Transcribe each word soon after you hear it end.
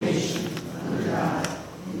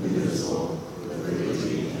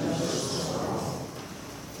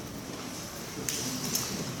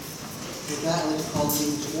with that, I'd like to call the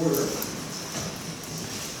meeting to order.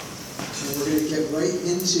 And we're going to get right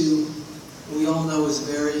into what we all know is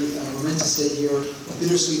a very momentous day here, a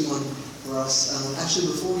bittersweet one for us. Actually,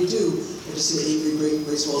 before we do, we'll just say Avery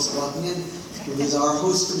Gracewell's walking in, who is our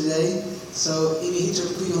host for today. So, Amy, I hate to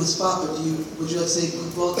put you on the spot, but would you like to say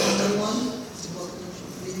good welcome to everyone?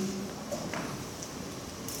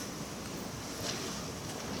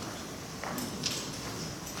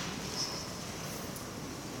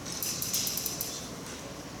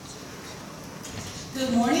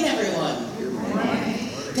 Good morning, everyone. Good morning.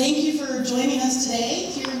 Thank you for joining us today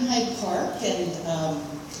here in Hyde Park. And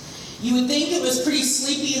you would think it was pretty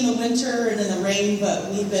sleepy in the winter and in the rain, but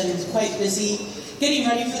we've been quite busy getting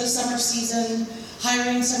ready for the summer season,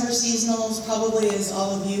 hiring summer seasonals, probably as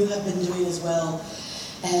all of you have been doing as well,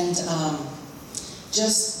 and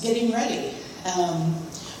just getting ready.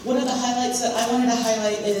 One of the highlights that I wanted to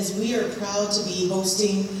highlight is we are proud to be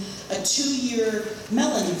hosting a 2-year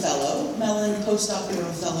Mellon Fellow, Mellon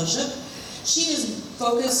Postdoctoral Fellowship. She is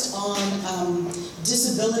focused on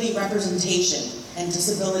disability representation and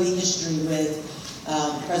disability history with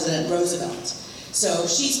President Roosevelt. So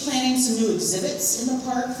she's planning some new exhibits in the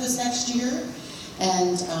park this next year,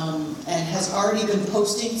 and has already been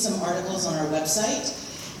posting some articles on our website,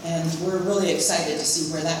 and we're really excited to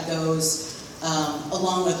see where that goes,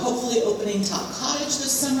 along with hopefully opening Top Cottage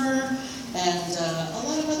this summer, and a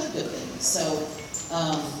lot of other good things. So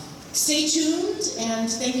stay tuned, and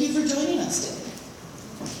thank you for joining us today.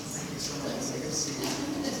 Thank you so much. Good to see you.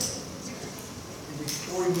 And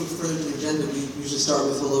before we move further to the agenda, we usually start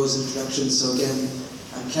with hellos and introductions. So again,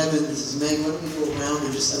 I'm Kevin, this is Meg. Why don't we go around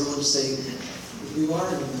and everyone just say who you are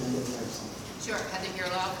and then we'll get there. Sure. Heather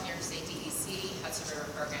Muirlock, New York State DEC, Hudson River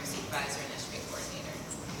Program Supervisor and District Coordinator.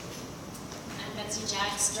 I'm Betsy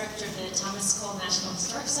Jacks, Director of the Thomas Cole National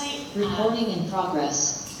Historic Site. Recording in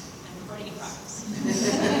progress. I'm recording in progress.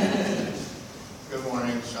 Good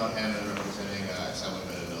morning, Sean Hammond, representing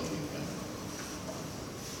Assemblyman Bill Beacon.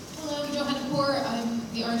 Hello, Johanna Kapoor. I'm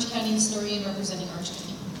the Orange County historian representing Orange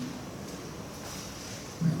County.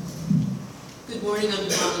 Good morning, I'm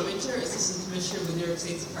Paula Winter, Assistant Commissioner with New York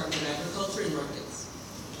State's Department of Agriculture and Markets.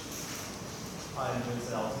 Hi, I'm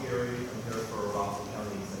Vincent Altieri. I'm here for Rockland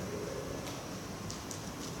County Executive.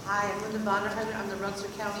 Hi, I'm Linda Bonnerheader. I'm the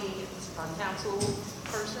Brunswick County Council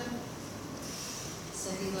person.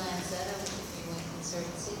 Cindy Lanzetta with the Greenway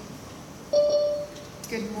Conservancy.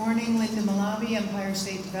 Good morning, Linda Malabi, Empire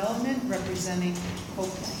State Development, representing Hope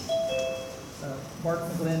County. Mark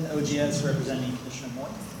McGlynn, OGS, representing Commissioner Moore.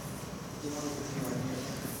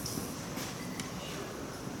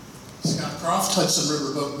 Scott Croft, Hudson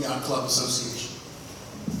River Boat and Yacht Club Association.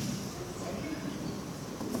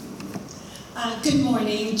 Good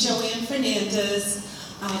morning, Joanne Fernandez,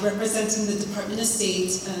 representing the Department of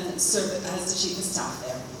State, serve as the Chief of Staff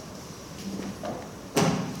there.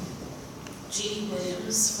 Jeannie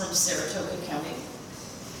Williams from Saratoga County.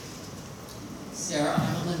 Sarah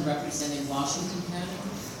Arnold, representing Washington County.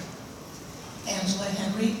 Angela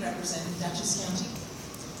Henry, representing Dutchess County.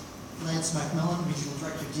 Lance McMillan, Regional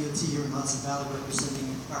Director of DOT here in Hudson Valley,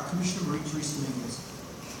 representing our Commissioner Marie-Therese Dominguez.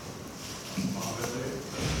 Bob Elliott,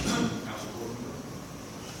 Council Board Member.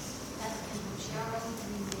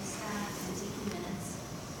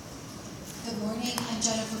 Good morning, I'm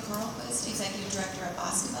Jennifer Carlquist, Executive Director at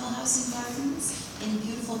Boscoville House and Gardens in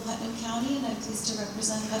beautiful Putnam County, and I'm pleased to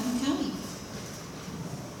represent Putnam County.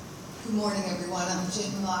 Good morning, everyone. I'm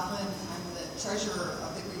Jane McLaughlin. I'm the Treasurer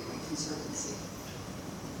of the Greenway Conservancy.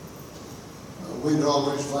 Wynn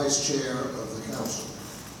Aldrich, Vice Chair of the Council.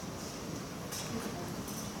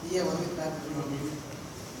 Yeah, we'll get back to you.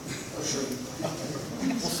 Oh, sure.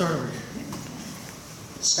 We'll start over.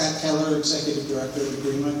 Scott Keller, Executive Director of the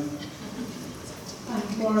Greenway.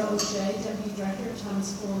 I'm Laura O'Shea, Deputy Director at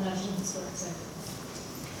Thomas Cole National Historic Site.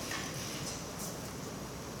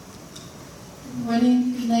 Good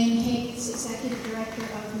morning, Elaine Hayes, Executive Director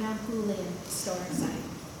of Mount Julian Historic Site.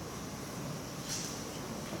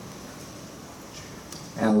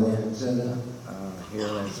 Al Lanzetta, here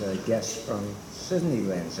as a guest from Sydney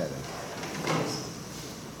Lanzetta.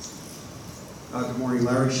 Good morning,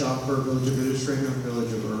 Larry Schopper, Village Administrator,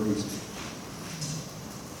 Village of Irving.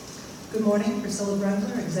 Good morning, Priscilla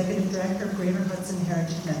Brendler, Executive Director of Greater Hudson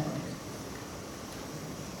Heritage Network.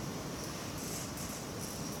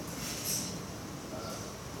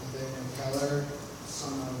 Daniel Keller,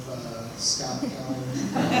 son of Scott Keller.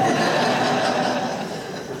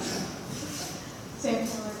 Sam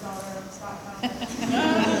Keller, daughter of Scott Keller.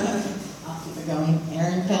 I'll keep it going.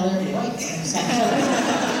 Aaron Keller, wife of Scott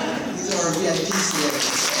Keller. These are our VIPs today.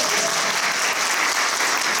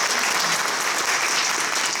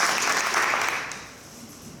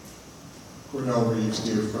 Brunel Reeves,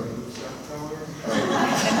 dear friend of Scott Keller.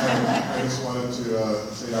 I just wanted to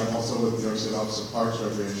say I'm also with the New York State Office of Parks,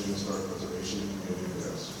 Recreation, Historic Preservation, and Community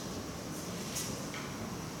Affairs.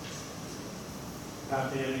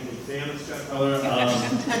 Pat Manning, big fan of Scott Keller.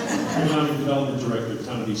 Economic Development Director,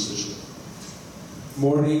 Town of East Fishkill.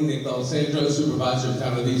 Morning, Nick D'Alessandro, Supervisor of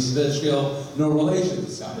Town of East Fishkill. No relation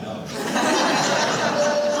to Scott Keller.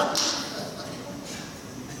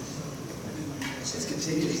 Let's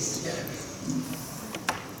continue.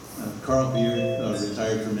 Carl Beard,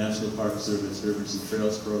 retired from National Park Service Rivers and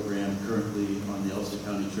Trails Program, currently on the Ulster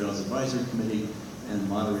County Trails Advisory Committee and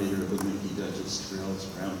moderator of the Winky Duchess Trails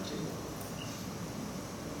Roundtable.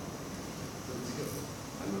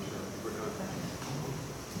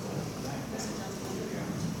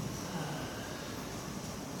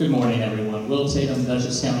 Good morning, everyone. Will Tatum,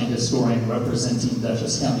 Dutchess County Historian, representing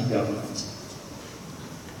Dutchess County government.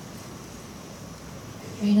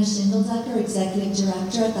 Raina Schindeldecker, Executive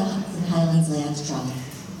Director at the Hudson Highlands Land Trust.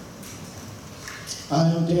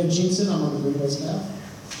 I'm Dan Jeanson, I'm on the Greenway staff.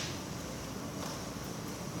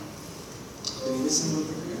 Did you listen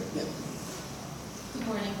over here? Yeah. Good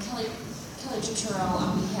morning, Kelly Turturro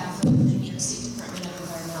on behalf of the New York State Department of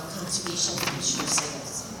Environmental Conservation, Commissioner Singles.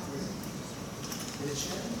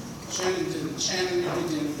 Shannon, you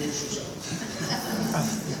didn't introduce yourself.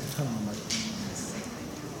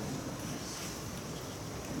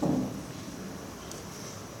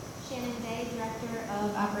 Shannon Day, Director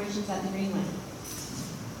of Operations at the Greenway.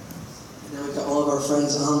 Now we've got all of our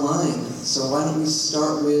friends online, so why don't we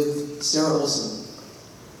start with Sarah Olson.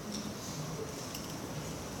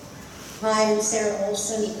 Hi, I'm Sarah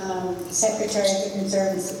Olson, Secretary of the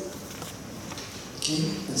Conservancy. Okay,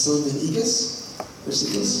 and Sullivan Egas, or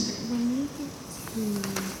Seegas.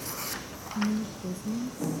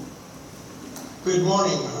 Good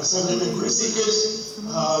morning, Assemblyman Chris Eakes,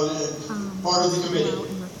 part of the committee.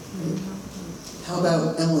 How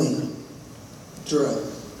about Emily Dura?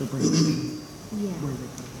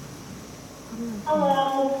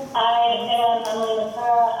 Hello, I am Emily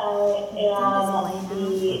Matara. I am the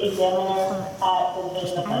examiner at the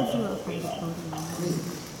Division of Budget.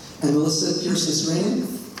 And Melissa Pierce-Rain?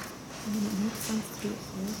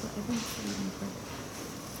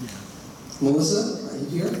 Melissa, are you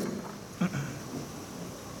here?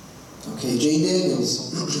 Okay, Jane Daniels.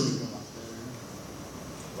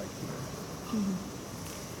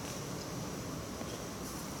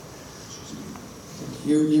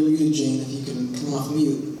 You're muted, Jane, if you can come off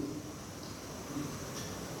mute.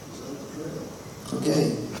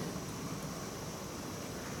 Okay.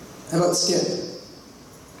 How about Skip?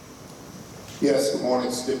 Yes, good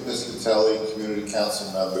morning, Skip Piscatelli, Community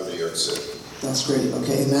Council member, New York City. That's great.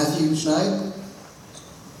 Okay, Matthew Schneid?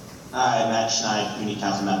 Hi, Matt Schneid, Community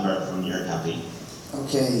Council member from New York County.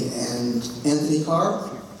 Okay, and Anthony Carr?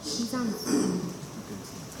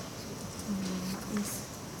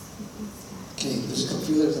 Okay, there's a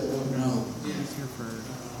couple others I don't know.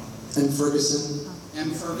 And Ferguson?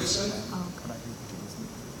 M. Ferguson?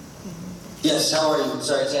 Yes, how are you?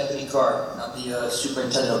 Sorry, it's Anthony Carr. I'm the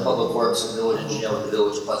Superintendent of Public Works and Village Engineer with the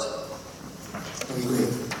Village of Pleasant. Okay,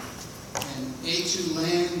 great. And A2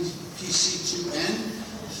 Land, PC2N?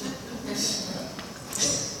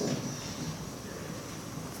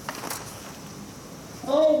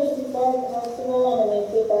 Hi, this is Barb Constable. I'm a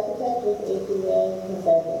landscape architect with A2 Land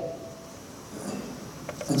Conservancy.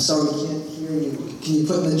 I'm sorry, we can't hear you. Can you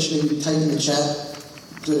put in the maybe type in the chat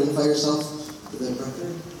to identify yourself for the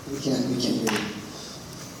record? We can't hear you.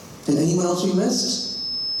 And anyone else we missed?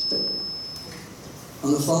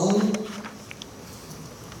 On the phone?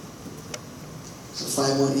 It's a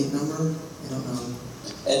 518 number? I don't know.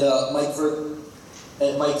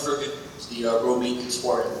 And Mike Ferguson is the road maintenance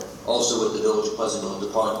warden, also with the Village of Pleasantville,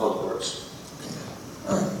 Department of Public Works.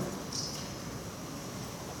 All right.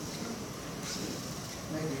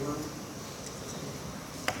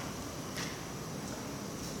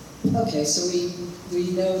 Okay, so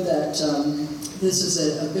we know that this is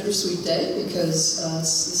a bittersweet day because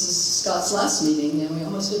this is Scott's last meeting, and we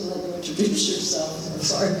almost didn't let you introduce yourself. I'm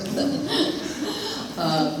sorry for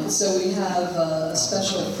that. So we have a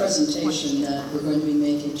special presentation that we're going to be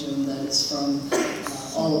making to him that is from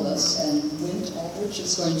all of us, and Wint Aldrich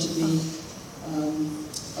is going to be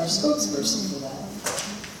our spokesperson for that.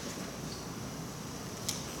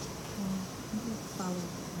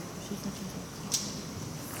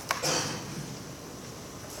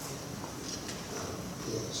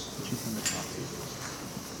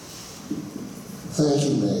 Thank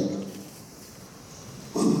you, Meg.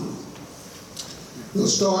 We'll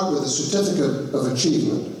start with a certificate of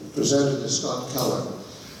achievement presented to Scott Keller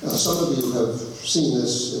Some of you have seen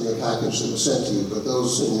this in the package that was sent to you, but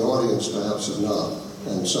those in the audience perhaps have not.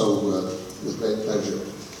 And so, with great pleasure,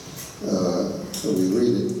 we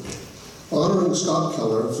read it. Honoring Scott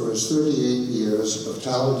Keller for his 38 years of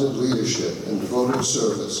talented leadership and devoted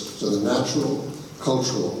service to the natural,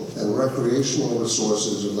 cultural, and recreational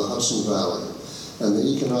resources of the Hudson Valley and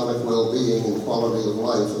the economic well-being and quality of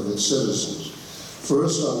life of its citizens.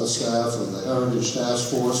 First on the staff of the Heritage Task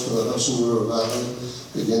Force for the Hudson River Valley,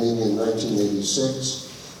 beginning in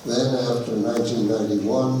 1986, then after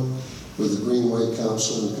 1991 with the Greenway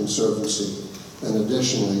Council and Conservancy, and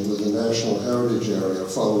additionally with the National Heritage Area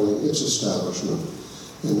following its establishment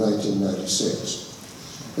in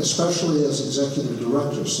 1996. Especially as Executive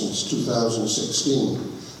Director since 2016,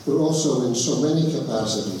 but also in so many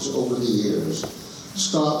capacities over the years,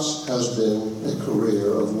 Scott's has been a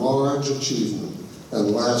career of large achievement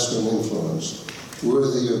and lasting influence,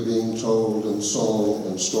 worthy of being told in song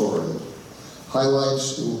and story.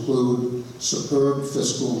 Highlights include superb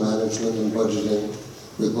fiscal management and budgeting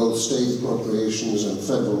with both state appropriations and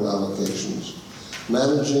federal allocations,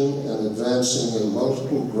 managing and advancing a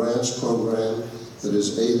multiple grants program that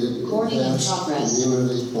has aided enhanced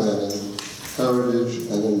community planning, heritage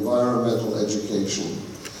and environmental education,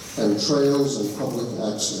 and trails and public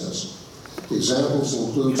access. Examples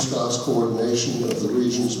include Scott's coordination of the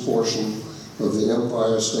region's portion of the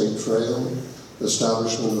Empire State Trail,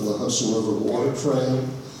 establishment of the Hudson River Water Trail,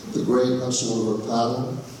 the Great Hudson River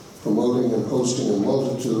Paddle, promoting and hosting a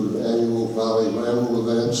multitude of annual Valley Ramble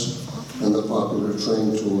events, and the popular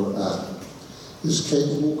train tour app. His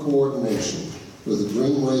capable coordination with the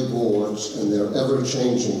Greenway boards and their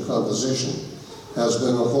ever-changing composition has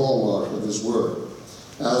been a hallmark of his work,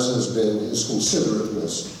 as has been his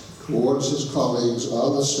considerateness towards his colleagues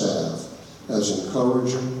on the staff as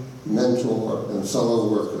encourager, mentor, and fellow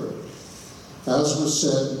worker. As was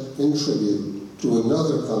said in tribute to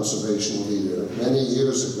another conservation leader many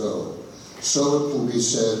years ago, so it can be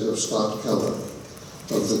said of Scott Keller,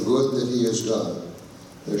 of the good that he has done,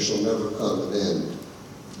 there shall never come an end.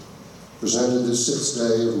 Presented this 6th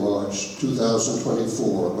day of March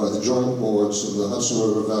 2024 by the joint boards of the Hudson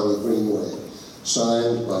River Valley Greenway,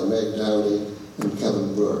 signed by Meg Downey and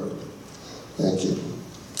Kevin Burke. Thank you.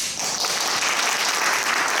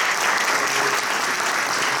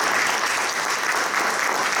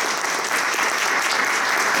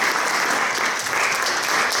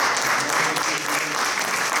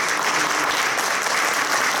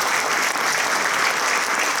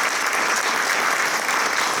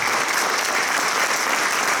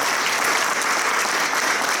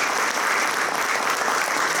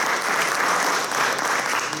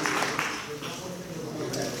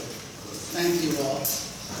 Thank you all.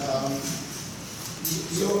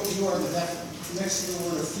 You are the next thing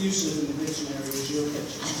word effusive in the dictionary is your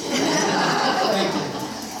picture. Thank you.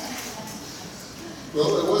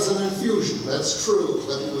 Well, it was an infusion, that's true,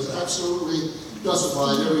 but it was absolutely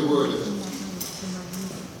justified, every word of it.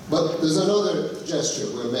 But there's another gesture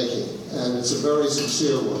we're making, and it's a very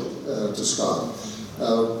sincere one to Scott.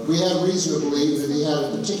 We have reason to believe that he had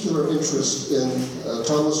a particular interest in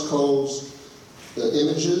Thomas Cole's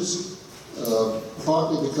images,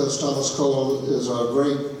 partly because Thomas Cole is our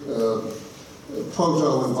great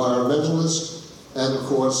proto-environmentalist, and of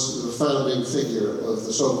course the founding figure of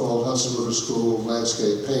the so-called Hudson River School of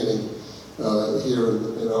Landscape Painting here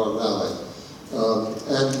in our valley.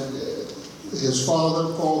 And his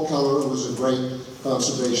father, Paul Keller, was a great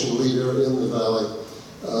conservation leader in the valley,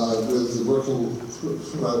 with working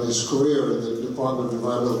throughout his career in the Department of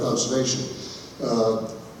Environmental Conservation.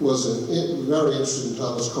 Was very interested in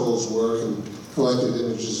Thomas Cole's work and collected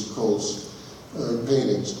images of Cole's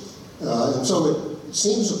paintings. And so it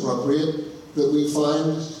seems appropriate that we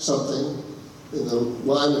find something in the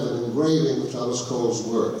line of an engraving of Thomas Cole's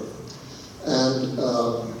work. And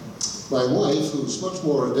my wife, who's much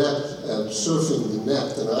more adept at surfing the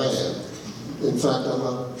net than I am, in fact, I'm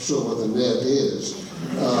not sure what the net is,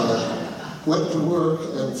 went to work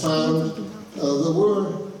and found there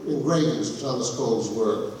were engravings of Thomas Cole's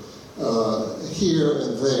work here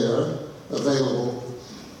and there available,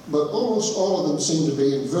 but almost all of them seem to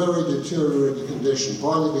be in very deteriorated condition,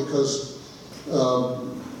 partly because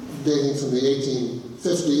dating from the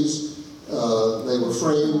 1850s, they were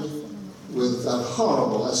framed with that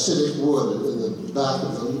horrible acidic wood in the back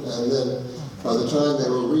of them, and then by the time they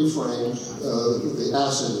were reframed, the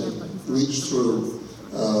acid leached through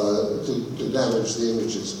to damage the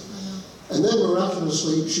images. And then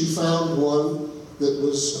miraculously, she found one that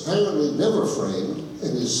was apparently never framed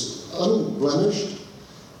and is unblemished.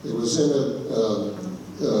 It was in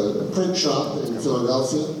a print shop in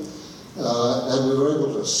Philadelphia, and we were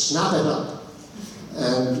able to snap it up.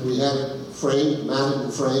 And we had it framed, matted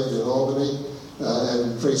and framed in Albany,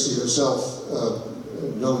 and Tracy herself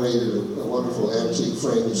donated a wonderful antique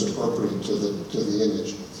frame that's appropriate to the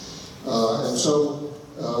image. And so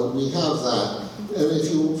we have that. And if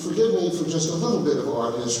you forgive me for just a little bit of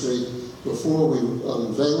art history before we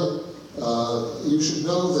unveil it, you should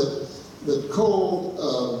know that Cole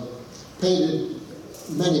painted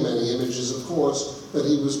many images, of course, but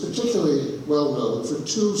he was particularly well known for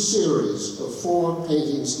 2 series of 4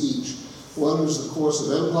 paintings each. One was The Course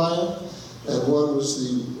of Empire, and one was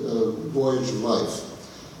The Voyage of Life.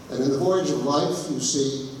 And in The Voyage of Life, you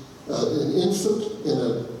see an infant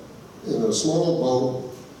in a small boat,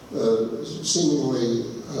 seemingly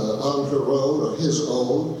on her own or his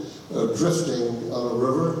own, drifting on a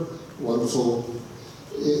river, wonderful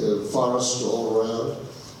forest all around.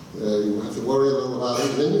 You have to worry a little about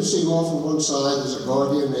it. Then you see off on one side there's a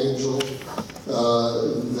guardian angel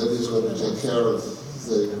that is going to take care of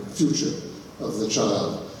the future of the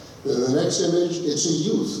child. In the next image, it's a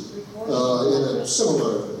youth in a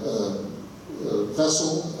similar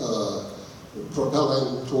vessel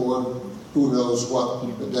propelling toward who knows what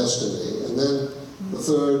destiny. And then the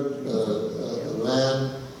third, a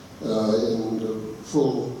man in the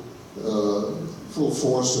full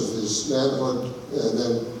force of his manhood, and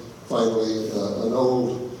then finally an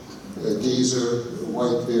old geezer,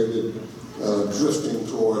 white-bearded, drifting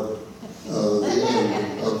toward the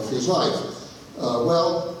end of his life.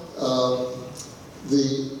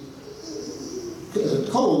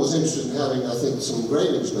 Cole was interested in having, I think, some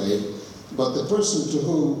engravings made, but the person to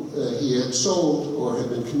whom he had sold or had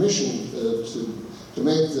been commissioned to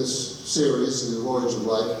make this series, The Voyage of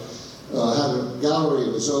Life, had a gallery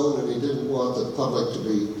of his own, and he didn't want the public to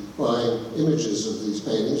be buying images of these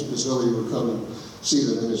paintings because nobody would come and see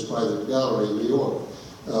them in his private gallery in New York.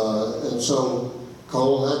 And so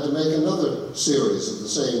Cole had to make another series of the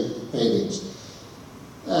same paintings.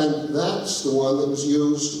 And that's the one that was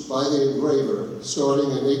used by the engraver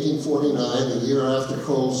starting in 1849, the year after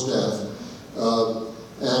Cole's death.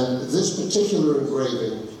 And this particular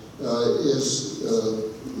engraving is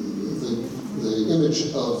the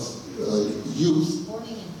image of youth,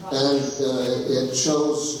 and it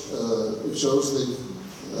shows the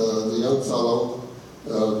young fellow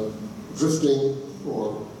drifting,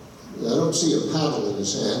 or I don't see a paddle in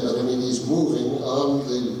his hand, but I mean he's moving on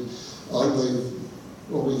the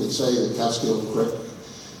what we could say the Catskill Creek.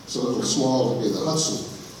 It's a little small to be the Hudson,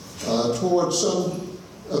 towards some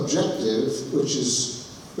objective which is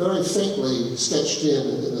very faintly sketched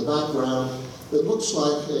in the background that looks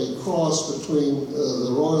like a cross between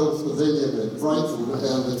the Royal Pavilion at Brighton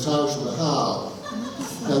and the Taj Mahal.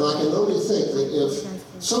 And I can only think that if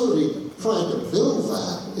somebody tried to build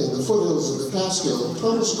that in the foothills of the Catskill,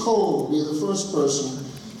 Thomas Cole would be the first person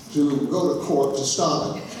to go to court to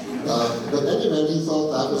stop it. But in any event, he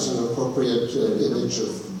thought that was an appropriate image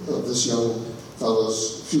of this young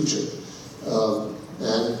fellow's future.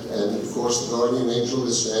 And of course, the guardian angel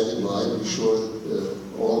is standing by to be sure that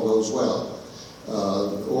all goes well.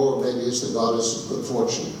 Or maybe it's the goddess of good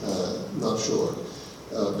fortune, not sure.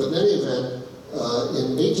 But in any event,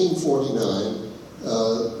 in 1849,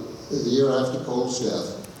 the year after Cole's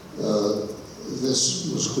death, this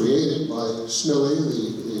was created by Smillie,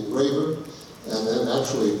 the engraver, and then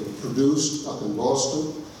actually produced up in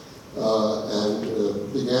Boston, and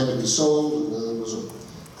began to be sold, and then there was a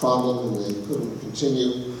problem and they couldn't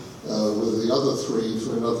continue with the other 3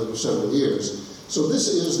 for another several years. So this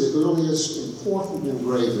is the earliest important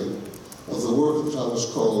engraving of the work of Thomas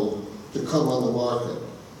Cole to come on the market.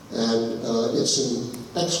 And it's in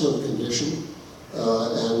excellent condition,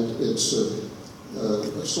 and it's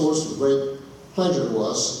a source of great pleasure to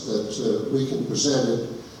us that we can present it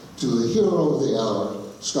to the hero of the hour,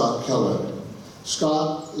 Scott Keller.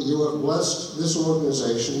 Scott, you have blessed this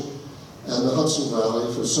organization and the Hudson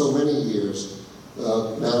Valley for so many years.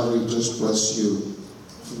 Now we just bless you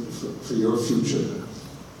for your future.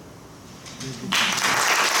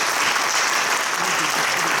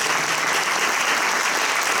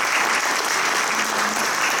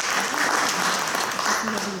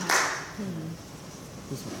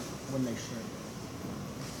 When they shrink.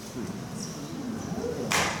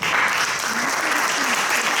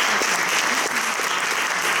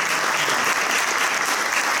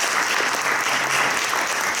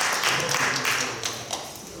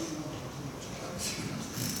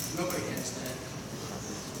 Nobody has that.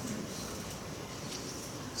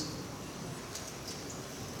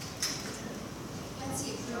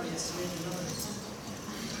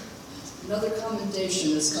 Another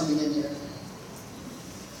commendation is coming in here.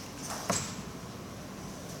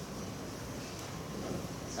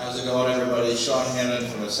 How's it going, everybody? Sean Hannon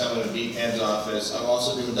from Assemblyman Beekman's office. I'm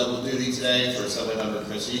also doing double duty today for Assemblymember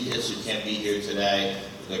Krasikis, who can't be here today.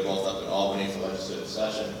 They're both up in Albany for legislative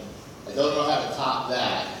session. I don't know how to top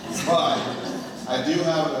that, but I do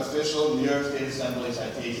have an official New York State Assembly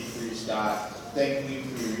citation for you, Scott. Thank you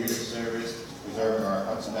for your years of service, preserving our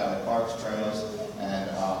Hudson Valley parks, trails, and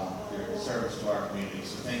your service to our community.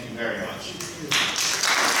 So thank you very much.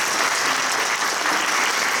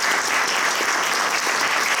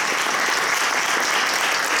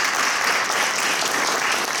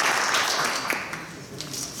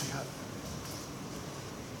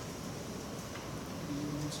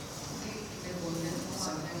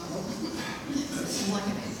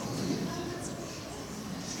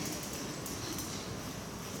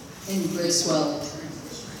 And you brace well.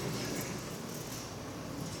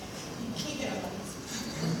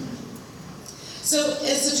 So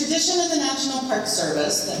it's a tradition of the National Park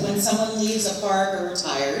Service that when someone leaves a park or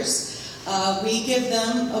retires, we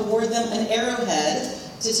award them an arrowhead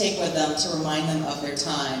to take with them to remind them of their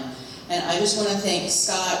time. And I just want to thank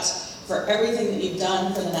Scott for everything that you've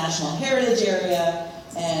done for the National Heritage Area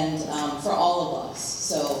and for all of us.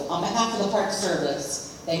 So on behalf of the Park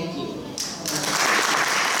Service, thank you.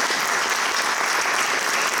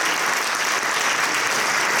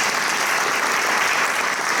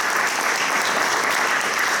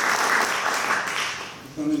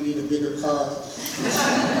 Going to need a bigger car.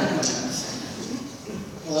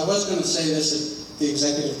 Well, I was going to say this at the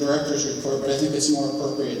executive director's report, but I think it's more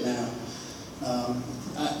appropriate now.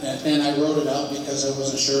 And I wrote it out because I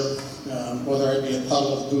wasn't sure whether I'd be a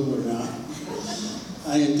puddle of goo or not.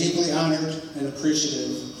 I am deeply honored and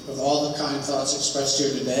appreciative of all the kind thoughts expressed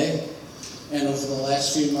here today and over the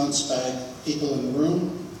last few months by people in the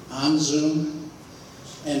room, on Zoom,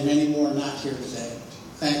 and many more not here today.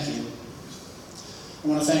 Thank you. I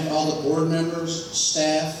want to thank all the board members,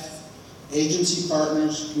 staff, agency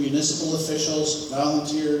partners, municipal officials,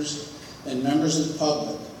 volunteers, and members of the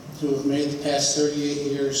public who have made the past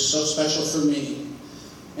 38 years so special for me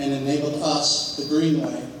and enabled us, the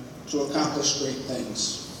Greenway, to accomplish great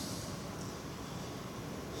things.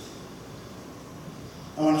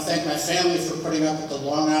 I want to thank my family for putting up with the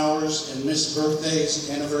long hours and missed birthdays,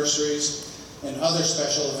 anniversaries, and other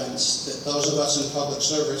special events that those of us in public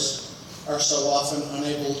service are so often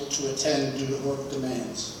unable to attend due to work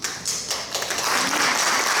demands.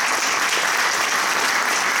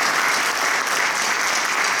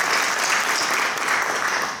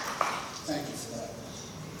 Thank you for that.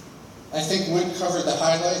 I think Wink covered the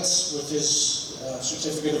highlights with his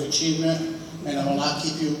certificate of achievement, and I will not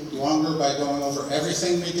keep you longer by going over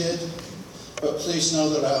everything we did, but please know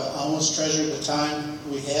that I'll always treasure the time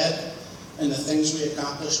we had and the things we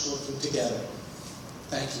accomplished working together.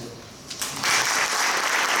 Thank you.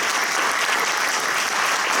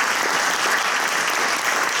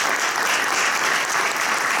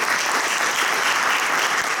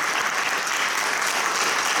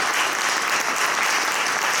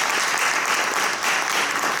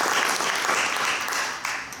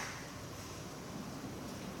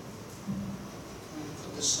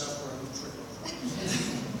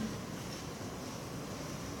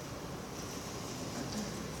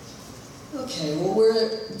 Okay, well,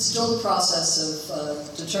 we're still in the process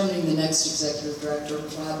of determining the next executive director,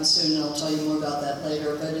 which will happen soon, and I'll tell you more about that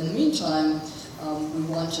later. But in the meantime, we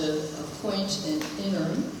want to appoint an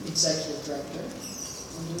interim executive director.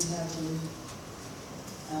 And we have you,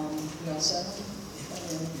 you all set?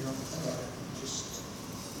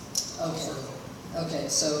 Okay. Okay,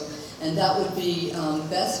 so, and that would be,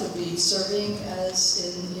 Beth would be serving as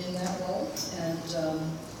in that role, and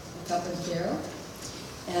accompanied Carol.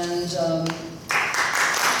 And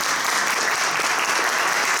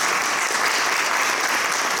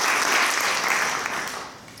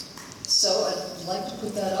so I'd like to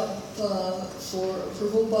put that up for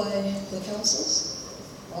approval by the councils.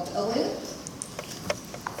 Bob Elliott,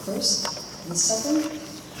 first, and second.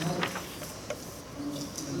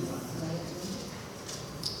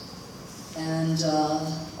 And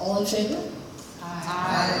all in favor?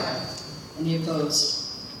 Aye. Any opposed?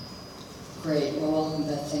 Great. Well, welcome,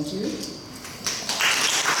 Beth. Thank you.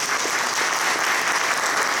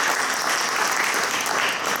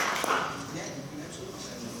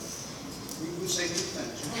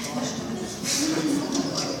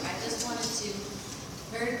 I just wanted to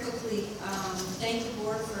very quickly thank the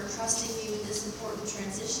board for trusting me with this important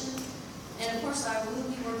transition. And of course, I will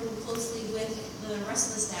be working closely with the rest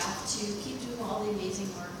of the staff to keep doing all the amazing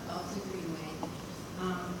work of the Greenway.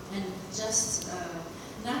 And just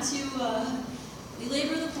not to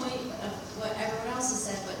belabor the point of what everyone else has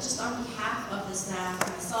said, but just on behalf of the staff,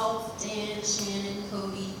 myself, Dan, Shannon,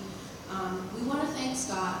 Cody, we want to thank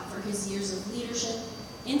Scott for his years of leadership,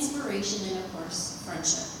 inspiration, and of course,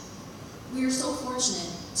 friendship. We are so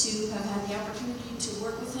fortunate to have had the opportunity to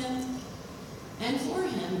work with him and for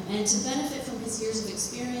him, and to benefit from his years of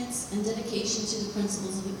experience and dedication to the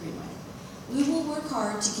principles of the Greenway. We will work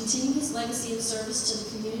hard to continue his legacy of service to the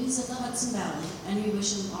communities of the Hudson Valley, and we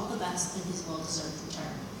wish him all the best in his well-deserved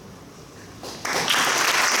retirement.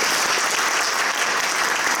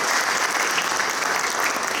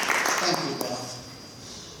 Thank you, Beth.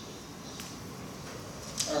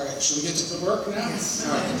 All right, should we get to the work now? Yes.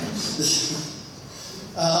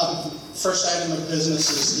 All right. First item of business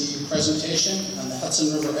is the presentation on the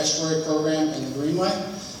Hudson River Estuary Program and the Greenway.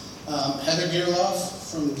 Heather Gearloff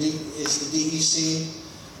is the DEC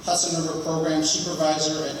Hudson River Program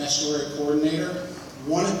Supervisor and Estuary Coordinator.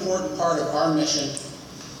 One important part of our mission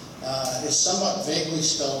is somewhat vaguely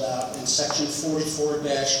spelled out in Section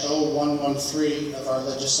 44-0113 of our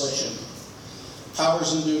legislation.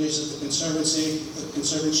 Powers and duties of the Conservancy. The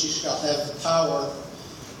Conservancy shall have the power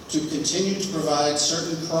to continue to provide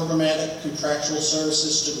certain programmatic contractual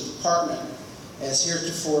services to the department as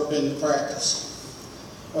heretofore been the practice.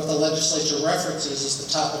 What the legislature references is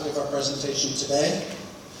the topic of our presentation today.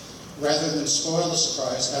 Rather than spoil the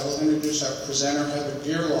surprise, I will introduce our presenter, Heather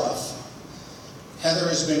Gearloff. Heather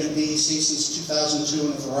has been at DEC since 2002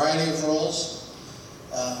 in a variety of roles,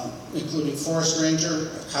 including forest ranger,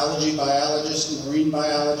 ecology biologist, marine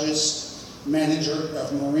biologist, manager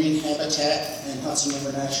of marine habitat and Hudson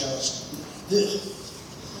River National.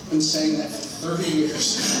 Been saying that for 30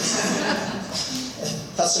 years.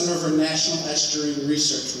 Hudson River National Estuary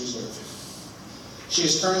Research Reserve. She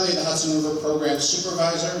is currently the Hudson River Program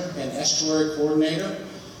Supervisor and Estuary Coordinator.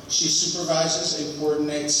 She supervises and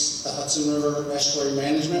coordinates the Hudson River Estuary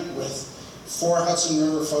Management with 4 Hudson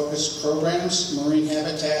River focused programs: marine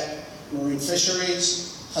habitat, marine fisheries,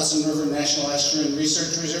 Hudson River National Estuary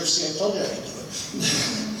Research Reserve, see, I told you I could do it,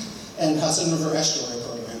 and Hudson River Estuary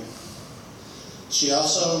Program. She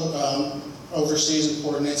also oversees and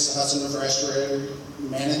coordinates the Hudson River Estuary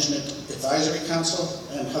Management Advisory Council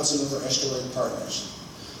and Hudson River Estuary Partners.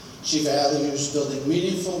 She values building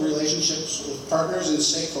meaningful relationships with partners and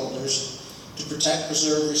stakeholders to protect,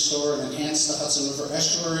 preserve, restore, and enhance the Hudson River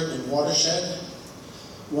Estuary and watershed.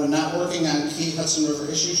 When not working on key Hudson River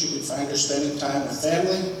issues, you can find her spending time with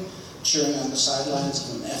family, cheering on the sidelines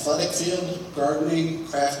of an athletic field, gardening,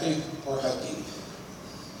 crafting, or hiking.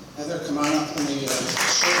 Heather, come on up. Let me share the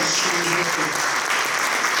screen with you.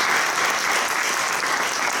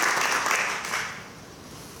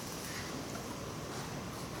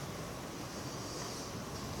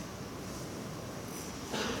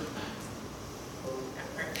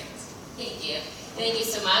 Thank you. Thank you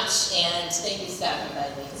so much, and thank you, Scott, for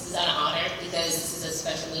inviting me. This is an honor because this is a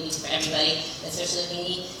special meeting for everybody, especially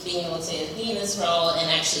me being able to be in this role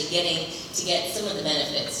and actually getting to get some of the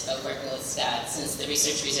benefits of working with Scott since the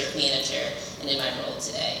Research Reserve Manager and in my role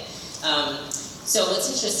today. So what's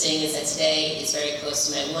interesting is that today is very close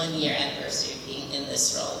to my 1-year anniversary of being in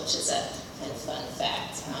this role, which is a kind of fun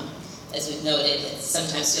fact. As we've noted, it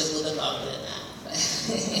sometimes feels a little bit longer than that. But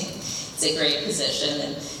it's a great position,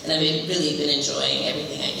 and I've really been enjoying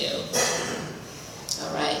everything I do.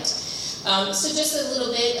 All right. So just a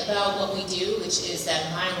little bit about what we do, which is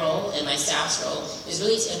that my role and my staff's role is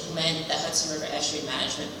really to implement the Hudson River Estuary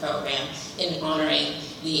Management Program in honoring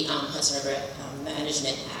the Hudson River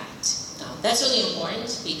Management Act. That's really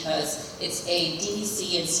important because it's a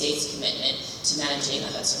DEC and state's commitment to managing the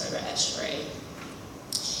Hudson River Estuary.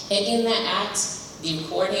 And in that act, the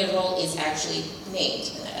coordinator role is actually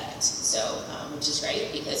named in that act, so which is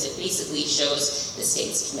great because it basically shows the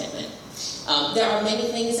state's commitment. There are many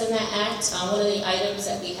things in that act. One of the items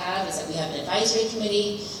that we have is that we have an advisory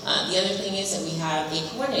committee. The other thing is that we have a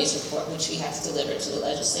coordinator's report, which we have to deliver to the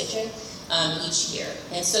legislature each year.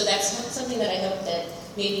 And so that's something that I hope that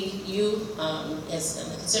maybe you, as the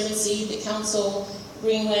Conservancy, the council,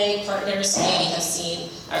 Greenway, partners, maybe have seen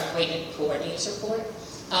our coordinator's report.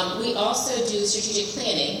 We also do strategic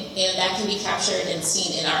planning, and that can be captured and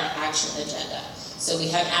seen in our action agenda. So we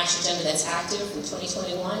have an action agenda that's active from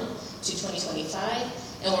 2021 to 2025,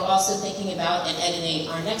 and we're also thinking about and editing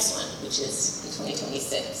our next one, which is in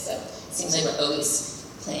 2026. So it seems like we're always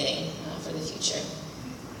planning for the future.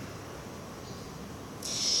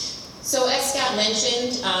 So as Scott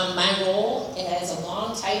mentioned, my role has a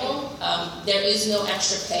long title. There is no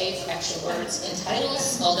extra pay for extra words in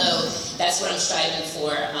titles, although that's what I'm striving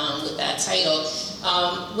for with that title.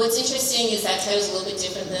 What's interesting is that title's a little bit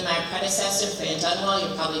different than my predecessor, Fran Dunwell.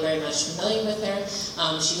 You're probably very much familiar with her.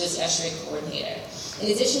 She was the estuary coordinator. In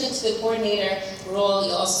addition to the coordinator role,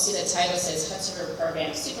 you'll also see the title says Hudson River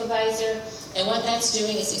Program Supervisor. And what that's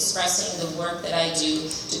doing is expressing the work that I do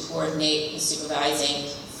to coordinate and supervising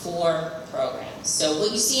 4 programs. So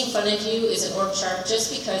what you see in front of you is an org chart, just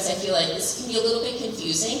because I feel like this can be a little bit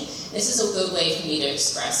confusing. This is a good way for me to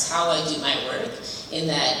express how I do my work, in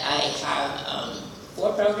that I have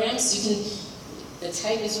 4 programs. The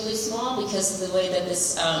type is really small because of the way that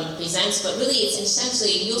this presents, but really it's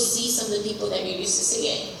essentially, you'll see some of the people that you're used to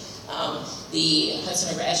seeing. The Hudson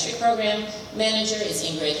River Estuary Program Manager is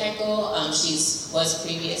Ingrid Heckel. She was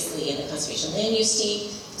previously in the Conservation Land Use team.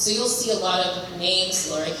 So you'll see a lot of names,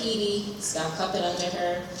 Laura Heedy, Scott Cuppett under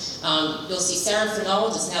her. You'll see Sarah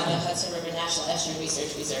Fernald is now the Hudson River National Estuary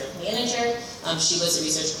Research Reserve Manager. She was a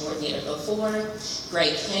research coordinator before.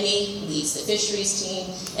 Greg Kenny leads the fisheries team,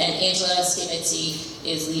 and Angela Skimitzi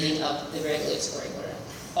is leading up the regulatory work.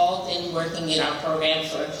 All been working in our program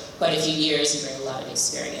for quite a few years and bring a lot of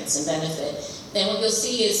experience and benefit. And what you'll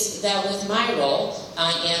see is that with my role,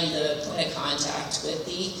 I am the point of contact with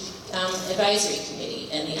the advisory committee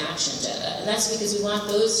and the action agenda. And that's because we want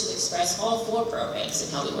those to express all 4 programs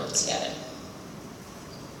and how we work together.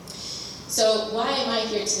 So why am I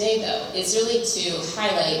here today, though, is really to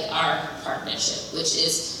highlight our partnership, which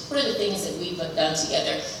is one of the things that we've done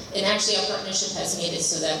together. And actually our partnership has made it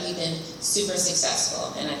so that we've been super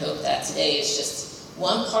successful. And I hope that today is just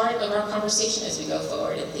one part of our conversation as we go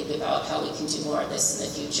forward and think about how we can do more of this in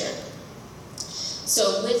the future.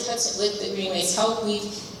 So with the Greenway's help, we've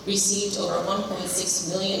received over $1.6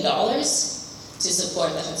 million to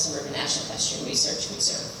support the Hudson River National Estuary Research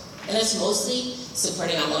Reserve. And that's mostly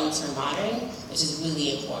supporting our long-term monitoring, which is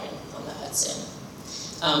really important on the Hudson.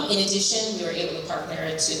 In addition, we were able to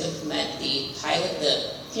partner to implement the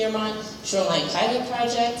Piermont Shoreline Pilot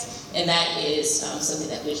Project, and that is something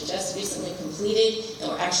that was just recently completed, and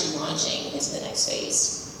we're actually launching into the next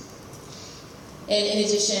phase. And in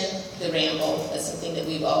addition, the Ramble, that's something that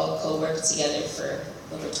we've all co-worked together for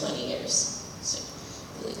over 20 years. So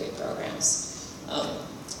really great programs.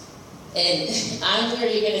 And on here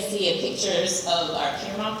you're going to see pictures of our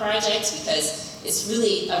Piermont project, because it's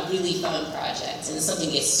really a really fun project and it's something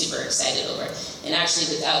to get super excited over. And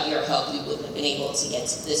actually without your help we wouldn't have been able to get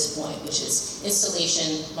to this point, which is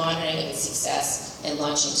installation, monitoring of its success, and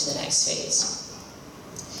launching to the next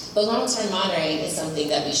phase. But long-term monitoring is something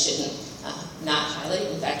that we shouldn't not highlight.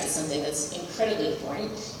 In fact, it's something that's incredibly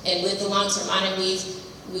important. And with the long-term monitoring,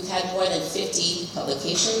 we've had more than 50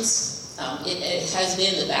 publications. It has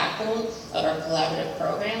been the backbone of our collaborative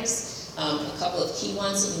programs. A couple of key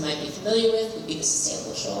ones that you might be familiar with would be the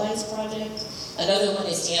Sustainable Shorelines Project. Another one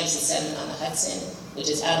is Dams and Sediment on the Hudson, which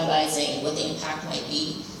is analyzing what the impact might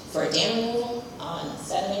be for dam removal on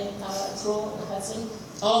sediment accrual in the Hudson.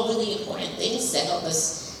 All really important things that help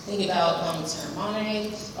us think about long-term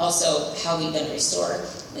monitoring, also how we're going to restore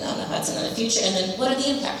on the Hudson in the future, and then what are the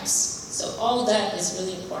impacts. So all of that is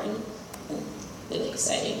really important and really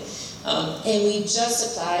exciting. And we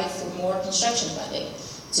just applied for more construction funding.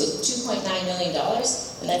 So $2.9 million,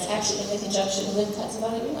 and that's actually in conjunction with Hudson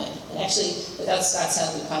Valley Greenway. And actually, without Scott's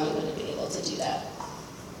help, we probably wouldn't have been able to do that.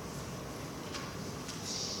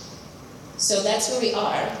 So that's where we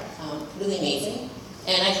are, really amazing.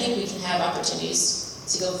 And I think we can have opportunities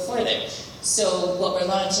to go further. So what we're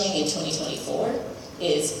launching in 2024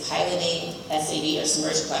 is piloting SAV, or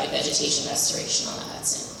submerged aquatic vegetation restoration, on the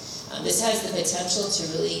Hudson. This has the potential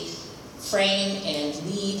to really frame and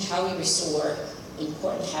lead how we restore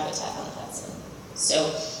important habitat on the Hudson.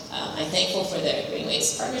 So I'm thankful for the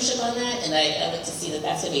Greenway's partnership on that, and I look to see that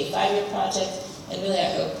that's going to be a 5-year project, and really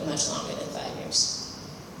I hope much longer than 5 years.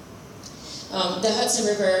 The Hudson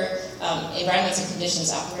River Environmental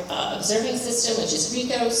Conditions Observing System, which is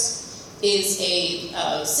RECOS, is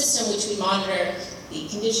a system which we monitor the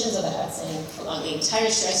conditions of the Hudson along the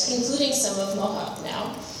entire stretch, including some of Mohawk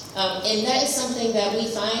now. And that is something that we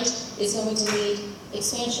find is going to need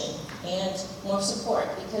expansion and more support,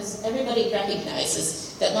 because everybody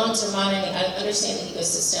recognizes that long-term monitoring and understanding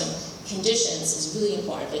ecosystem conditions is really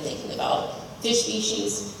important for thinking about fish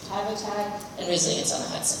species, habitat, and resilience on the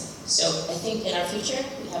Hudson. So I think in our future,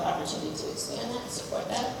 we have opportunity to expand that and support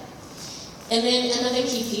that. And then another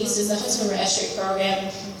key piece is the Hudson River Estuary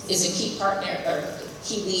Program is a key partner, or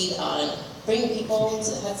key lead on bringing people to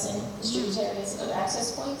the Hudson, the tributaries, and other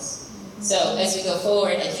access points. So as we go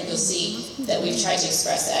forward, I think you'll see that we've tried to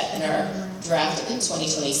express that in our draft of the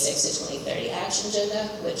 2026 to 2030 action agenda,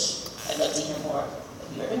 which I'd love to hear more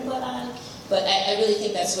of your input on. But I really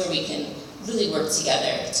think that's where we can really work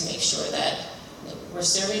together to make sure that we're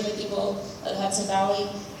serving the people of the Hudson Valley,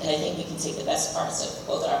 and I think we can take the best parts of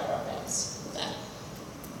both our programs with that.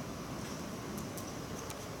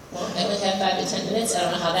 Well, I only have 5 to 10 minutes. I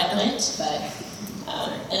don't know how that went, but,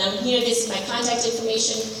 and I'm here, this is my contact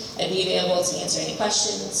information. I'd be available to answer any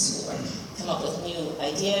questions or come up with new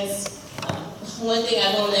ideas. One thing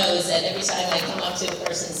I will know is that every time I come up to a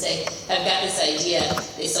person and say, I've got this idea,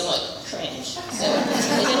 they somewhat cringe. So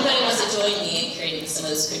if anybody wants to join me in creating some of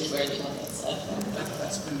those cringe-worthy moments.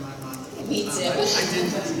 That's been my motto. Me too. I did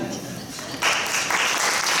that.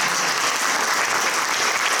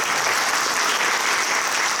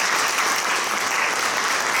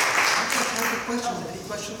 Any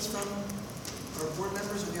questions from our board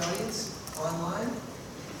members or the audience online?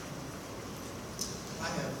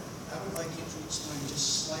 I would like you to explain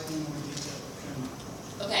just slightly more detail the Piermont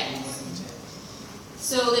project. Okay. And what it entails.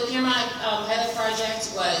 So the Piermont pilot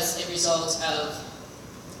project was a result of,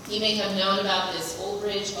 you may have known about this old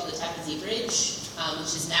bridge called the Tappazy Bridge,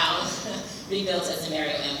 which is now rebuilt as the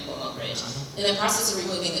Mario M. Cuomo Bridge. In the process of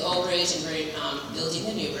removing the old bridge and building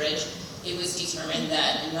the new bridge, it was determined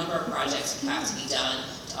that a number of projects would have to be done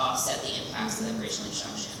to offset the impacts of the bridge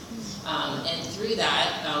construction. And through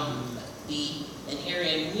that, an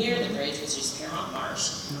area near the bridge, which is Piermont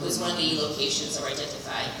Marsh, was one of the locations that were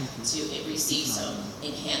identified to receive some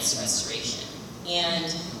enhanced restoration.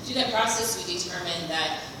 And through that process, we determined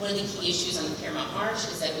that one of the key issues on the Piermont Marsh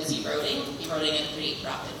is that it was eroding at a pretty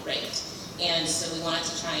rapid rate. And so we wanted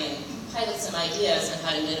to try and pilot some ideas on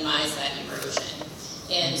how to minimize that erosion.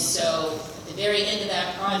 And so at the very end of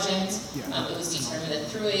that project, it was determined that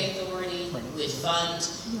the Thruway Authority would fund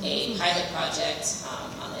a pilot project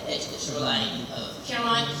on the edge of the shoreline of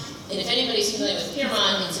Piermont. And if anybody's familiar with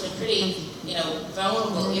Piermont, it's in a pretty,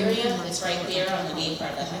 vulnerable area. It's right there on the main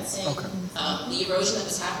part of the Hudson. The erosion that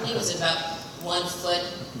was happening was about 1 foot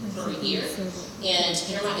per year. And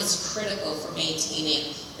Piermont is critical for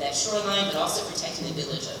maintaining that shoreline, but also protecting the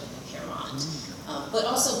village of Piermont. But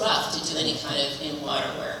also rough to do any kind of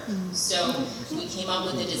in-water work. So we came up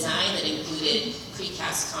with a design that included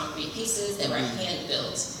precast concrete pieces that were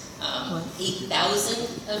hand-built,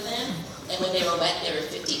 8,000 of them, and when they were wet, they were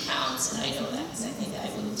 50 pounds, and I know that because I think I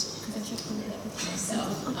wouldn't myself.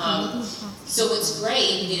 So what's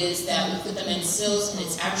great is that we put them in sills, and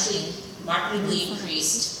it's actually markedly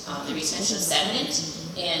increased the retention of sediment,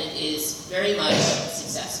 and is very much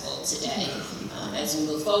successful today. As we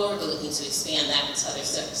move forward, we're looking to expand that into other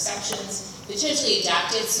sections, potentially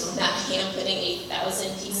adapt it so we're not hand-putting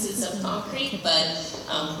 8,000 pieces of concrete, but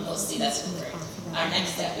we'll see. That's what our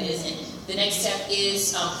next step is. And the next step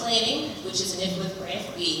is planning, which is an IFWIP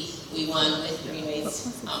grant we won with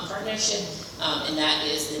Greenway's partnership, and that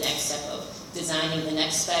is the next step of designing the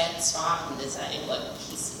next spot and deciding what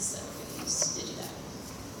pieces that we're going to use to do that.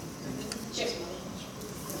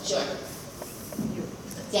 Sure.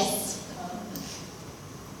 Yes.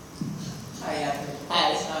 Hi,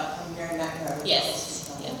 I'm Mary McNamara. Yes.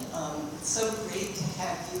 It's so great to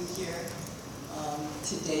have you here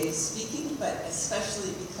today speaking, but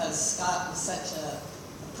especially because Scott was such a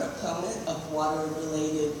proponent of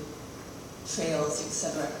water-related trails,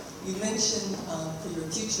 etc. You mentioned for your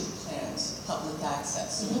future plans, public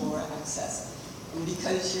access or more access. And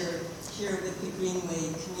because you're here with the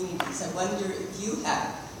Greenway communities, I wonder if you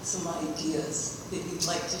have some ideas that you'd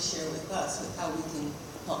like to share with us with how we can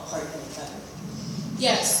help partner better.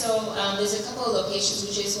 Yeah, so there's a couple of locations,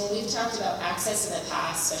 which is when we've talked about access in the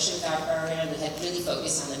past, especially with our program, we had really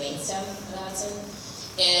focused on the main stem of Hudson.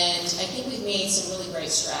 And I think we've made some really great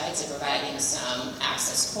strides in providing some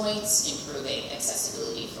access points, improving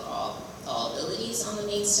accessibility for all abilities on the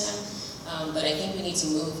main stem. But I think we need to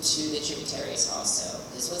move to the tributaries also,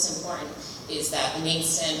 because what's important is that the main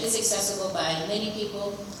stem is accessible by many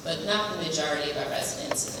people, but not the majority of our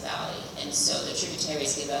residents in the valley. And so the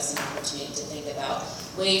tributaries give us an opportunity to think about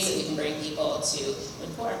ways that we can bring people to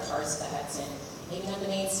important parts of the Hudson, maybe not the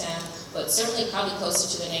main stem, but certainly probably closer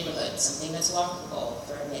to the neighborhood, something that's walkable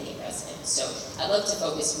for many residents. So I'd love to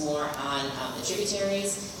focus more on the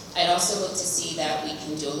tributaries. I'd also look to see that we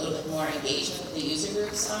can do a little bit more engagement with the user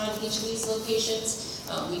groups on each of these locations.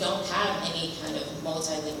 We don't have any kind of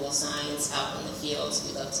multilingual signs out in the fields.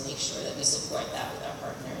 We'd love to make sure that we support that with our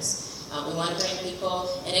partners. We want to bring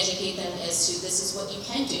people and educate them as to this is what you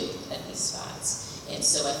can do at these spots. And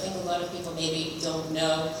so I think a lot of people maybe don't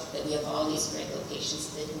know that we have all these great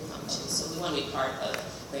locations that they can come to. So we want to be part of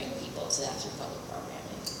bringing people to that through public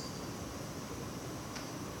programming.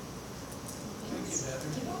 Thank you,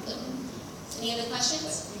 Heather. You're welcome. Any other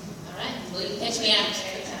questions? All right. Well, you can catch me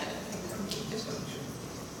after.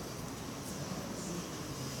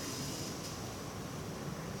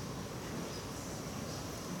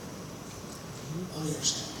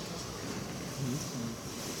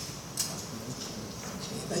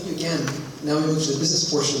 Thank you again. Now we move to the business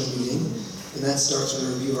portion of the meeting, and that starts with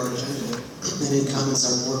a review of our agenda and any comments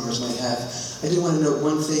our board members might have. I do want to note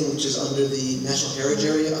one thing, which is under the National Heritage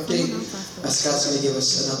Area update. Scott's going to give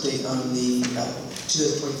us an update on the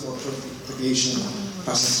 2024 appropriation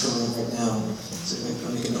process going on right now, so we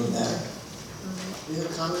might make a note of that. Any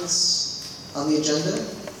other comments on the agenda?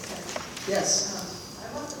 Yes. I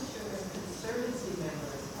wasn't sure if Conservancy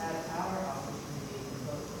members had our opportunity to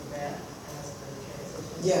vote for that as the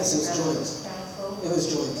transition. Yes, it was joint. Council? It was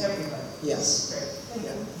joint. Everybody? Yes. Great, thank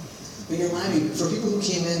you. But you remind me, for people who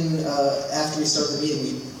came in after we started the meeting,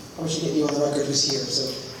 we probably should get you on the record who's here. So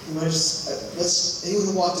you might just, anyone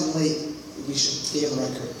who walked in late, we should get you on the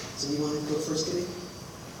record. So you want to go first, Kitty?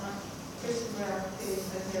 Christopher, is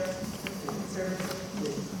there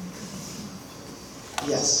Conservancy?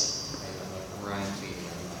 Yes. Ryan Tweedy,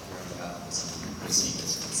 I'm not here about some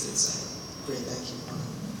procedures from citizen. Great, thank you.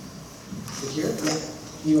 You here? Yeah.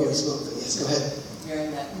 You already spoke, but yes, go ahead. Mary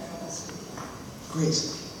Mac. Great.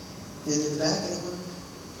 And in the back, anyone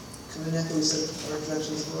come in after we said our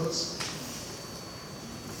introductions close?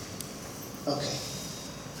 Okay.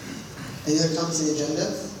 Any other comments on the agenda?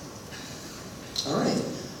 All right.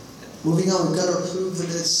 Moving on, we've got to approve the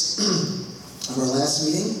minutes of our last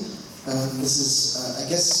meeting. This is, I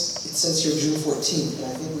guess it says here June 14th, but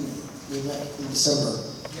I think we met in December.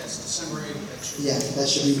 Yes, December 8th, that should be. Yeah, that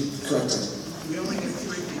should be corrected. We only have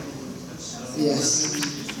 3 people with this. Yes.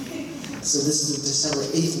 So this is the December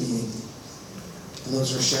 8th meeting, and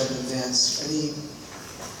those were shared in advance. Any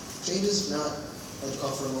changes? If not, I'd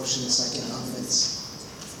call for a motion in a second on the minutes.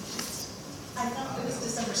 I thought it was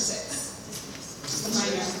December 6th. Just the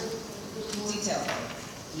minor detail.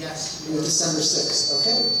 Yes. It was December 6th,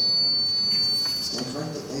 okay. Stand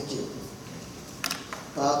corrected, thank you.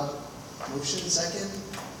 Bob, motion, second?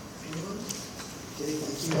 Anyone? Okay,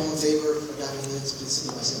 thank you. All in favor of adopting the minutes, please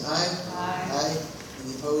signify by saying aye. Aye. Aye.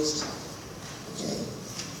 Any opposed? Okay.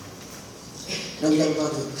 Now we got to go on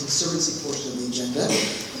to the Conservancy portion of the agenda,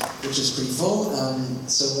 which is pretty full.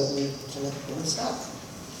 So let me turn it over to Scott.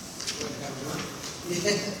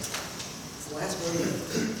 Last word.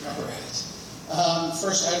 All right.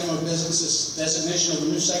 First item of business is designation of a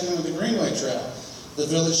new segment of the Greenway Trail. The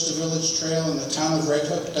Village to Village Trail in the town of Red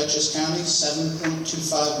Hook, Dutchess County,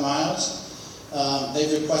 7.25 miles.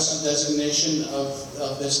 They've requested designation of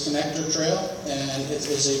this connector trail, and it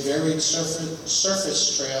is a varied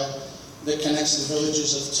surface trail that connects the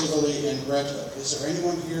villages of Tivoli and Red Hook. Is there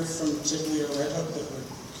anyone here from Tivoli or Red Hook that would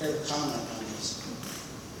care to comment on this?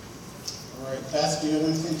 All right, Beth, do you have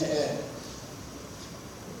anything to add?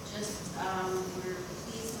 Just, we're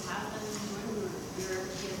pleased to have them join. We're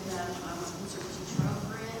giving them a Conservancy Trail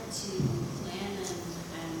grant to plan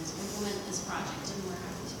and implement this project, and we're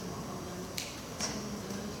happy to welcome them to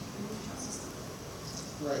the Greenway Trail system.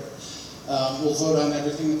 Right. We'll vote on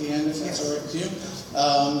everything at the end if that's all right with you.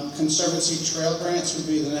 Conservancy Trail grants would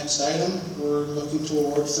be the next item. We're looking to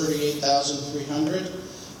award $38,300.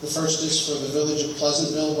 The first is for the Village of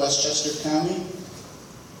Pleasantville, Westchester County.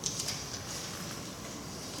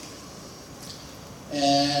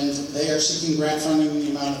 And they are seeking grant funding in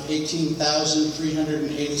the amount of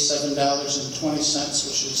 $18,387.20,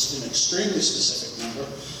 which is an extremely specific number,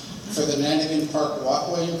 for the Nanigan Park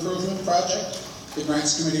Walkway Improvement Project. The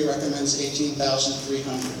Grants Committee recommends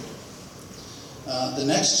 $18,300. The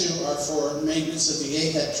next two are for maintenance of the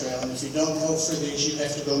Ahead Trail, and if you don't vote for these, you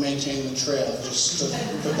have to go maintain the trail, just to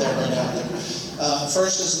put that right out there.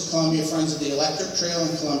 First is the Columbia Friends of the Electric Trail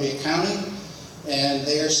in Columbia County, and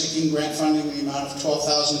they are seeking grant funding in the amount of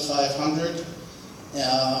 $12,500.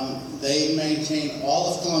 They maintain all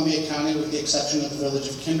of Columbia County with the exception of the village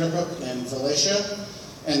of Kinderhook and Volusia,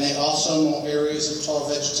 and they also mow areas of tall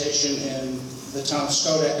vegetation in the town of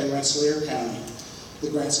Schodack and Rensselaer County. The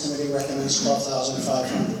Grants Committee recommends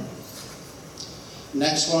 $12,500.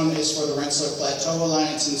 Next one is for the Rensselaer Plateau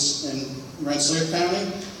Alliance in Rensselaer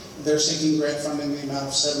County. They're seeking grant funding in the amount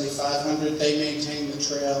of $7,500. They maintain the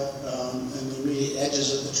trail and the immediate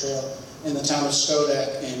edges of the trail in the town of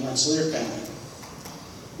Schodack and Rensselaer County.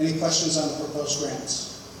 Any questions on the proposed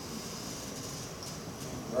grants?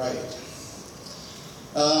 Right.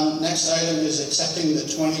 Next item is accepting the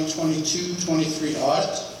 2022-23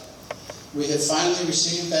 audit. We have finally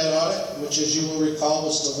received that audit, which, as you will recall,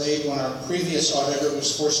 was delayed when our previous auditor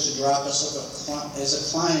was forced to drop us as a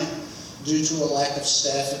client due to a lack of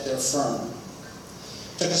staff at their firm.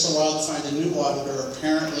 It took us a while to find a new auditor.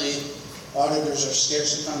 Apparently, auditors are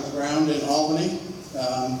scarce upon the ground in Albany,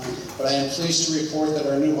 but I am pleased to report that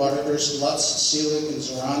our new auditors, Lutz, Seelig, and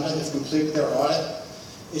Zoranda, have completed their audit,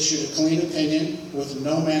 issued a clean opinion with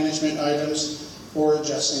no management items or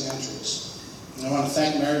adjusting entries. And I want to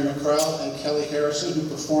thank Mary McCrell and Kelly Harrison who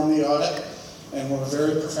performed the audit and were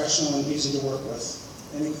very professional and easy to work with.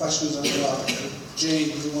 Any questions on the audit? Jane,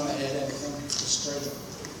 do you want to add anything to this treasure?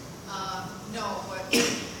 No, but I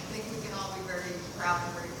think we can all be very proud and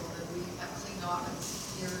grateful that we have clean audits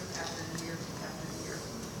year after year after year.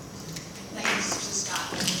 Thanks to Scott.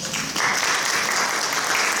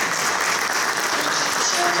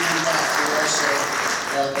 Chairman and Beth, who also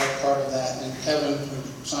are part of that, and Kevin, who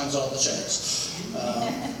signs all the checks.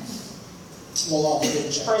 Well, all the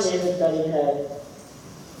big checks. My name is Betty Head.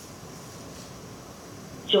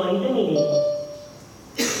 Join the meeting.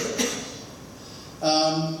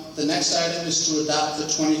 The next item is to adopt the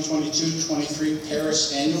 2022-23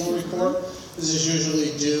 Paris Annual Report. This is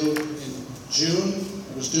usually due in June.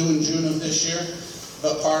 It was due in June of this year,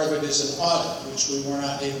 but part of it is an audit, which we were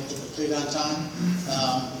not able to complete on time.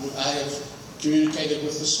 I have communicated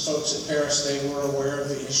with the folks at Paris. They were aware of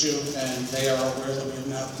the issue, and they are aware that we have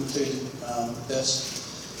not completed this.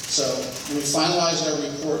 So we finalized our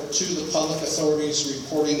report to the Public Authorities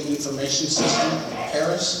Reporting Information System,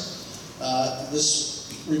 Paris. This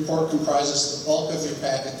report comprises the bulk of your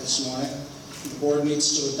packet this morning. The board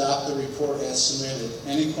needs to adopt the report as submitted.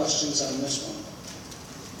 Any questions on this one?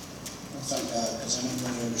 Well, thank God, because I don't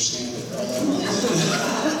really understand it all that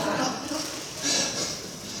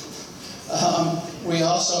well. We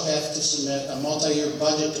also have to submit a multi-year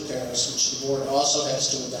budget to Paris, which the board also has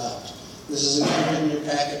to adopt. This is included in your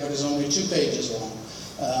packet, but is only 2 pages long.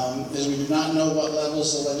 As we do not know what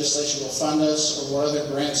levels the legislature will fund us or what other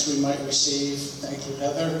grants we might receive, thank you,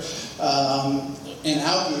 Heather. In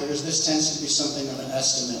out years, this tends to be something of an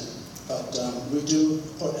estimate, but we do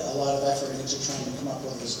put a lot of effort into trying to come up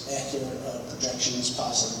with as accurate a projection as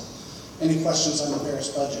possible. Any questions on the Paris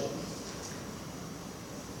budget?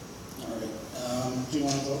 All right. Do you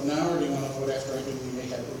want to vote now, or do you want to vote after I do the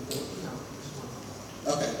AHEC report?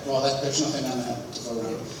 Okay, well, there's nothing on that to vote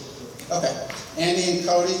on. Okay, Andy and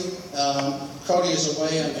Cody. Cody is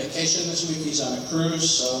away on vacation this week. He's on a cruise,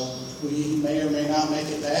 so we may or may not make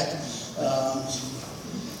it back.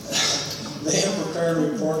 They have prepared a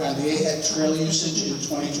report on the AHEC trail usage in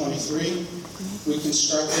 2023. We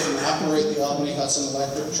constructed and operate the Albany Hudson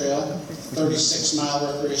Electric Trail, 36-mile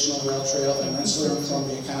recreational rail trail in Rensselaer and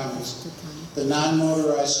Columbia counties. The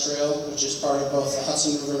non-motorized trail, which is part of both the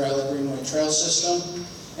Hudson River Valley Greenway trail system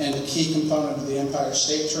and a key component of the Empire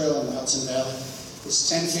State Trail in the Hudson Valley, is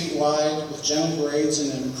 10 feet wide with gentle grades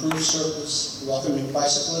and an improved surface, welcoming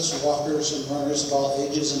bicyclists, walkers, and runners of all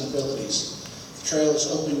ages and abilities. The trail is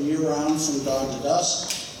open year-round from dawn to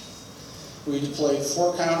dusk. We deployed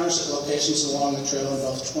 4 counters at locations along the trail in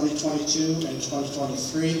both 2022 and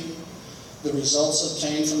 2023. The results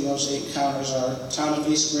obtained from those 8 counters are Town of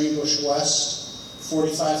East Greenbush West,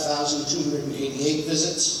 45,288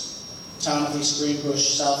 visits. Town of East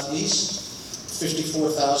Greenbush Southeast,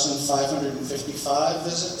 54,555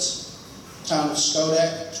 visits. Town of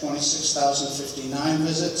Skodak, 26,059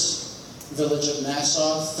 visits. Village of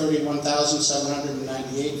Nassau,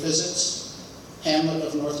 31,798 visits. Hamlet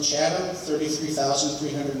of North Chatham,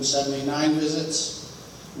 33,379 visits.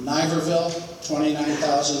 Niverville,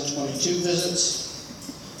 29,022 visits.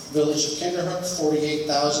 Village of Kinderhook,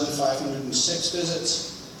 48,506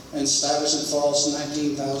 visits. And Stuyvesant Falls,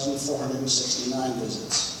 19,469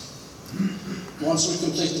 visits. Once you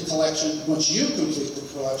complete the collection of the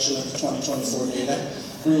 2024 data,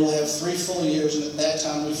 we will have 3 full years, and at that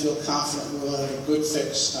time we feel confident we will have a good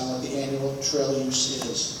fix on what the annual trail use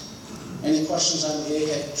is. Any questions on the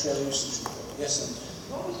AHEC trail usage report? Yes, Linda?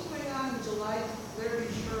 What was going on in July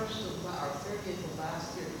 31st or 30th of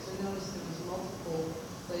last year? Because I noticed there was multiple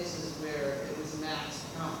places where it was max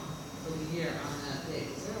count for the year on that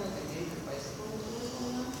date. Is there like a major bicycle tour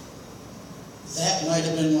going on? That might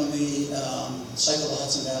have been when the Cycle to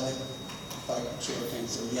Hudson Valley bike tour came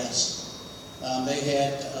through, yes. They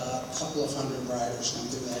had a couple of hundred riders come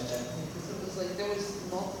through that day. Because it was like there was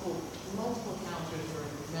multiple counters were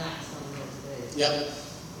max on those days. Yep.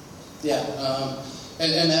 Yeah.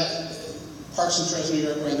 And that Parks and Trails New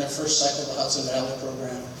York ran their first Cycle to Hudson Valley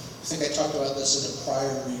program. I think I talked about this at a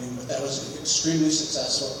prior meeting, but that was extremely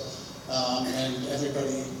successful. And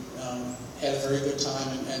everybody had a very good time,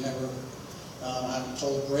 and there were, I'm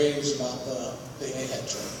told, raves about the AHEC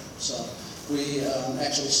trail. So we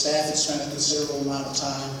actually, staff had spent a considerable amount of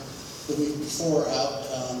time the week before out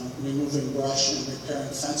removing brush and repairing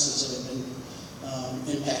fences that had been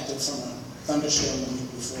impacted from a thunderstorm the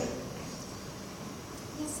week before.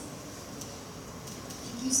 Yes.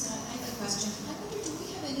 Thank you, Scott. I have a question. I wonder, do we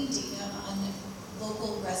have any data on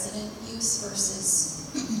local resident use versus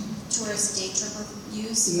tourist day tripper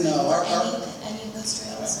use? No, any of those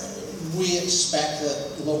trails? We suspect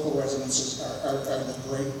that local residences are the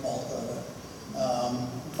great bulk of it.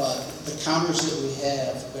 But the counters that we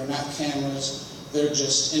have, they're not cameras, they're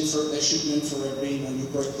just they shoot an infrared beam. When you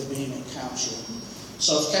break the beam, it counts you.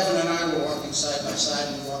 So if Kevin and I were walking side by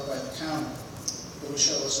side and we walk by the counter, it would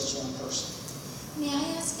show us as one person. May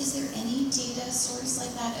I ask, is there any data source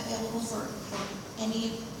like that available for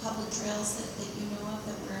any public trails that you know of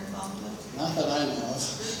that we're involved with? Not that I know of.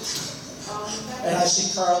 And I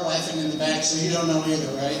see Carl laughing in the back, so you don't know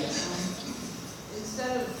either, right?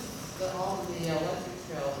 Instead of all of the electric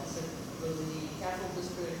trails, for the Capital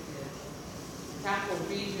District, Capital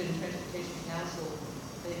Region Transportation Council,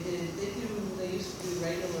 they used to do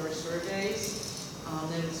regular surveys.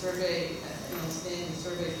 They would survey, stand and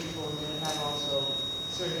survey people, and they would have also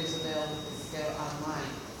surveys available to go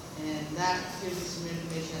online. And that gives you some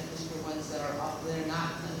information, at least for ones that are up there,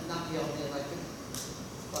 not the only electric,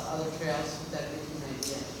 but other trails that gives you an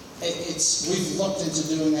idea. We've looked into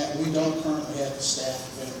doing that. We don't currently have the staff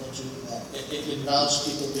available to do that. It involves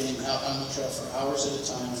people being out on the trail for hours at a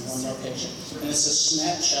time in one location. And it's a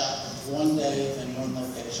snapshot of one day in one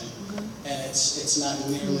location. And it's not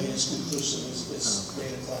nearly as conclusive as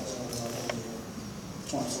data collected over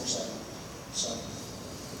 24/7. So,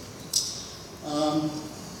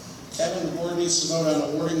 Kevin, the board needs to vote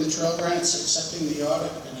on awarding the trail grants, accepting the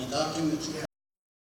audit, and adopting the